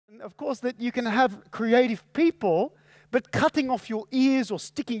of course, that you can have creative people, but cutting off your ears or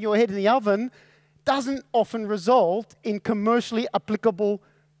sticking your head in the oven doesn't often result in commercially applicable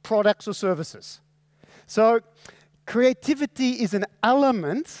products or services. So creativity is an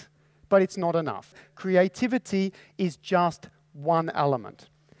element, but it's not enough. Creativity is just one element.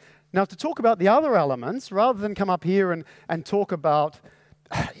 Now, to talk about the other elements, rather than come up here and talk about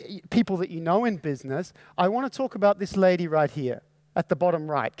people that you know in business, I want to talk about this lady right here at the bottom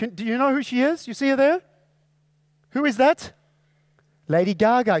right. Do you know who she is? You see her there? Who is that? Lady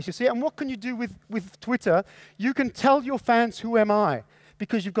Gaga. You see, and what can you do with Twitter? You can tell your fans, who am I?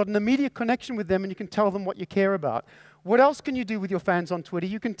 Because you've got an immediate connection with them and you can tell them what you care about. What else can you do with your fans on Twitter?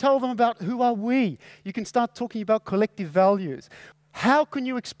 You can tell them about who are we. You can start talking about collective values. How can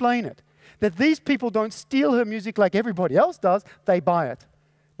you explain it? That these people don't steal her music like everybody else does, they buy it.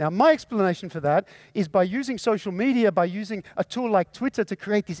 Now, my explanation for that is by using social media, by using a tool like Twitter to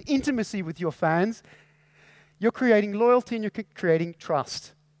create this intimacy with your fans, you're creating loyalty and you're creating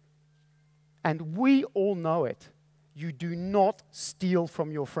trust. And we all know it. You do not steal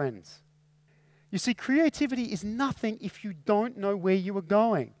from your friends. You see, creativity is nothing if you don't know where you are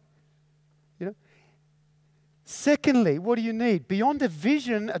going. You know? Secondly, what do you need? Beyond a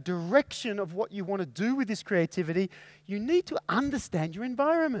vision, a direction of what you want to do with this creativity, you need to understand your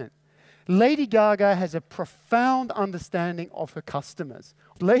environment. Lady Gaga has a profound understanding of her customers.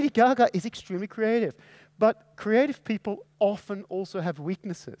 Lady Gaga is extremely creative, but creative people often also have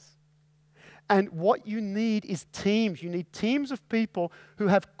weaknesses. And what you need is teams. You need teams of people who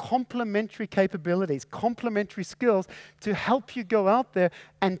have complementary capabilities, complementary skills to help you go out there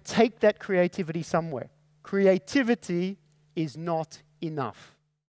and take that creativity somewhere. Creativity is not enough.